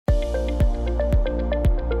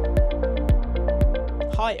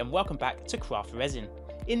Hi and welcome back to Craft Resin.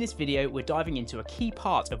 In this video we're diving into a key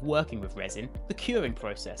part of working with resin, the curing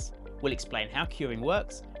process. We'll explain how curing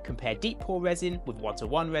works, compare deep pour resin with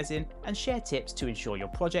one-to-one resin, and share tips to ensure your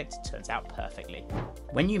project turns out perfectly.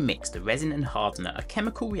 When you mix the resin and hardener, a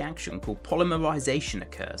chemical reaction called polymerization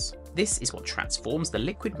occurs. This is what transforms the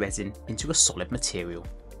liquid resin into a solid material.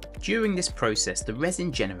 During this process, the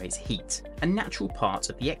resin generates heat, a natural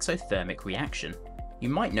part of the exothermic reaction. You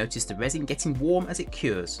might notice the resin getting warm as it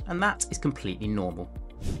cures, and that is completely normal.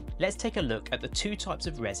 Let's take a look at the two types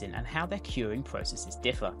of resin and how their curing processes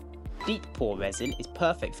differ. Deep pour resin is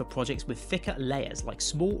perfect for projects with thicker layers like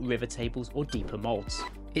small river tables or deeper moulds.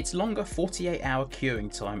 Its longer 48-hour curing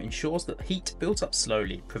time ensures that heat builds up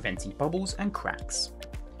slowly, preventing bubbles and cracks.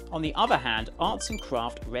 On the other hand,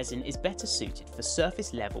 Arts&Crafts resin is better suited for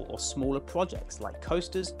surface level or smaller projects like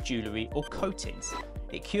coasters, jewellery or coatings.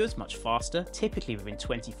 It cures much faster, typically within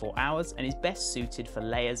 24 hours, and is best suited for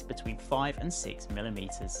layers between 5 and 6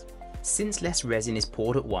 millimeters. Since less resin is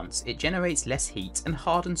poured at once, it generates less heat and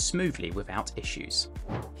hardens smoothly without issues.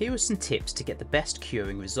 Here are some tips to get the best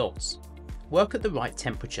curing results. Work at the right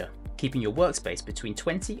temperature, keeping your workspace between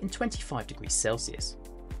 20 and 25 degrees Celsius.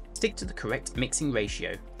 Stick to the correct mixing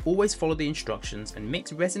ratio. Always follow the instructions and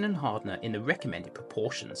mix resin and hardener in the recommended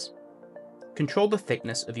proportions. Control the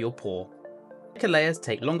thickness of your pour. Thicker layers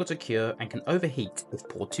take longer to cure and can overheat if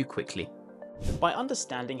poured too quickly. By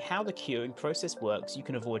understanding how the curing process works, you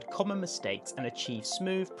can avoid common mistakes and achieve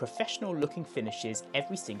smooth, professional-looking finishes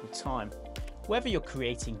every single time. Whether you're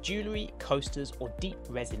creating jewellery, coasters or deep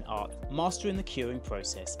resin art, mastering the curing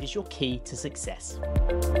process is your key to success.